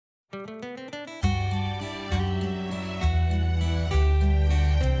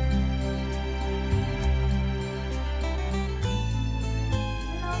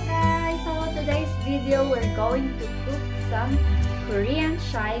video, we're going to cook some Korean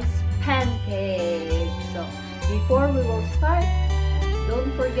chives pancake. So, before we will start,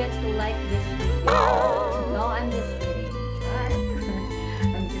 don't forget to like this video. No, I'm just kidding.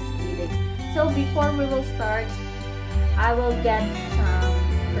 I'm just kidding. So, before we will start, I will get some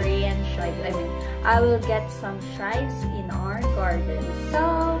Korean chives. I will get some chives in our garden.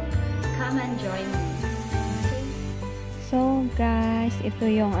 So, come and join me. Okay? So, guys,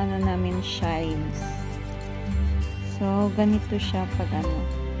 ito yung namin chives. So, ganito siya pag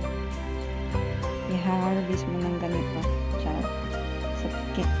i-harvest mo ng ganito. Char. Sa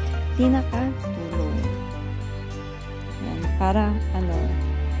pinaka-tulo. Yan, para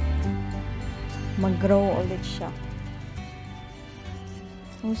mag-grow ulit siya.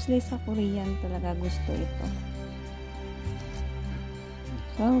 Mostly sa Korean talaga gusto ito.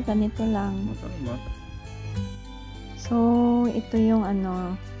 So, ganito lang. So, ito yung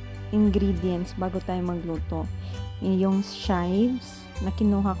ingredients bago tayo magluto. Yung chives na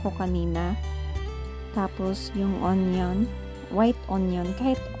kinuha ko kanina. Tapos, yung onion. White onion.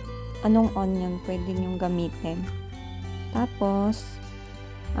 Kahit anong onion pwede nyong gamitin. Tapos,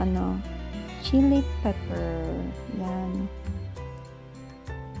 chili pepper. Yan.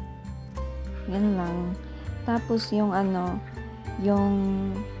 Yan lang. Tapos, yung yung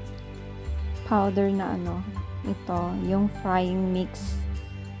powder na ito, yung frying mix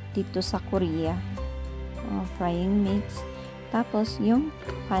dito sa Korea. Frying mix. Tapos, yung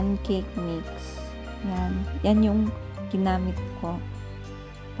pancake mix. Yan. Yan yung ginamit ko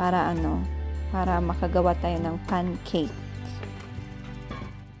para para makagawa tayo ng pancake.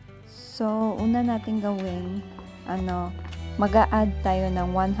 So, una natin gawin, mag-a-add tayo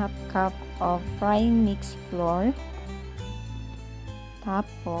ng 1/2 cup of frying mix flour.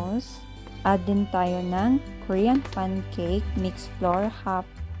 Tapos, add din tayo ng Korean pancake mix flour, half.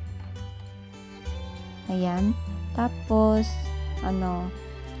 Ayan. Tapos,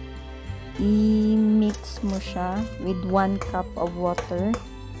 i-mix mo siya with 1 cup of water.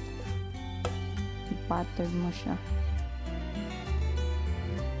 I-butter mo siya.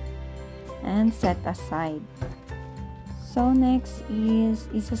 And set aside. So, next is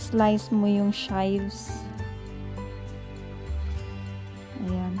isa-slice mo yung chives.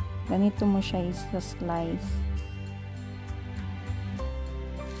 Ayan. Ganito mo siya isa-slice.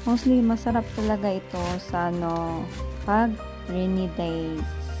 Mostly, masarap talaga ito sa pag rainy days.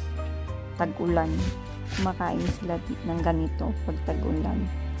 Tag-ulan. Kumakain sila ng ganito pag tag-ulan.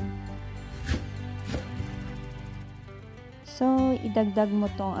 So, idagdag mo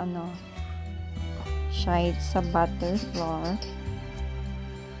tong chives sa butter flour.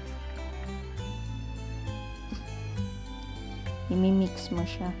 I-mix mo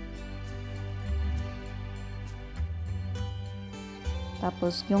siya.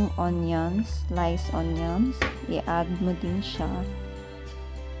 Tapos, yung onions, sliced onions, i-add mo din siya.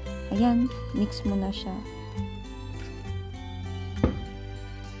 Ayan, mix mo na siya.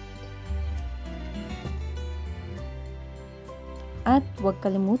 At huwag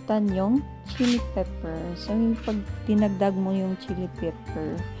kalimutan yung chili pepper. So, pag dinagdag mo yung chili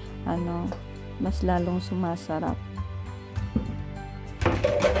pepper, mas lalong sumasarap.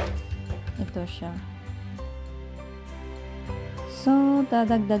 Ito siya. So,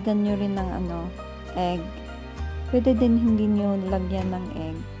 dadagdagan nyo rin ng egg. Pwede din hindi nyo lagyan ng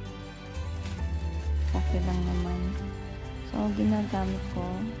egg. Okay lang naman. So, ginagamit ko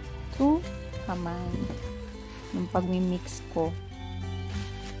 2 kamay yung pagmi-mix ko.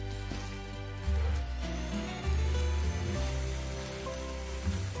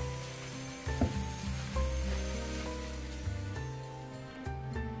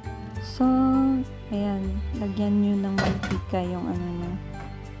 So, ayan, lagyan nyo ng mantika yung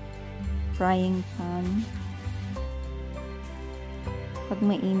frying pan. Pag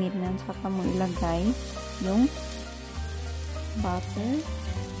mainit na, saka mo ilagay yung butter,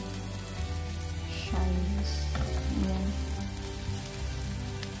 chives. Ayan.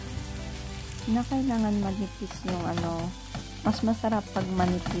 Na kailangan manipis yung mas masarap pag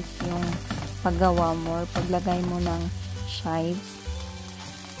manipis yung paggawa mo or paglagay mo ng chives.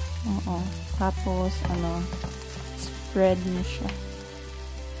 Oo. Tapos, spread mo siya.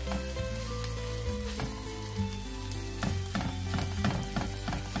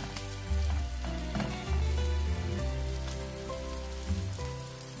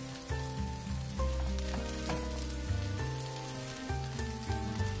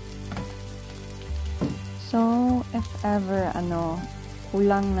 So, if ever,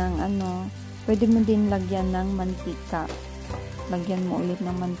 kulang ng pwede mo din lagyan ng mantika. Lagyan mo ulit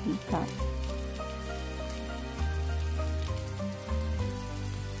ng mantika.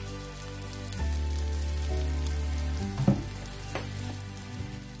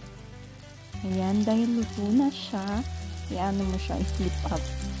 Ayan, dahil luto na siya, i-ano mo siya, i-flip up.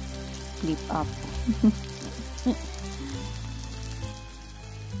 Flip up.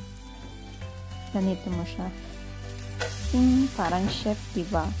 Ganito mo siya. Parang chef,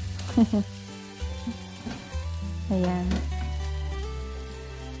 diba? Ayan.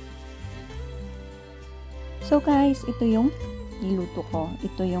 So guys, ito yung niluto ko.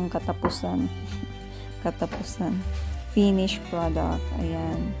 Ito yung katapusan. Katapusan. Finished product.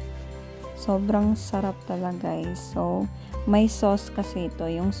 Ayan. Sobrang sarap talaga guys. So, may sauce kasi ito.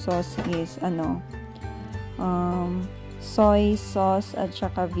 Yung sauce is, soy sauce at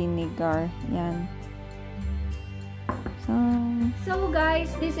saka vinegar. Yan. So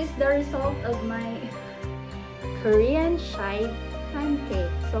guys, this is the result of my Korean chive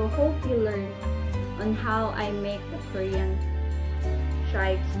pancake. So, hope you learned on how I make the Korean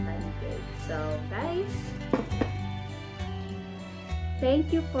chives pancake. So, guys,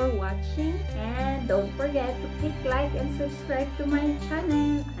 thank you for watching and don't forget to click like and subscribe to my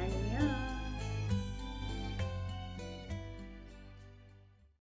channel. Annyeong!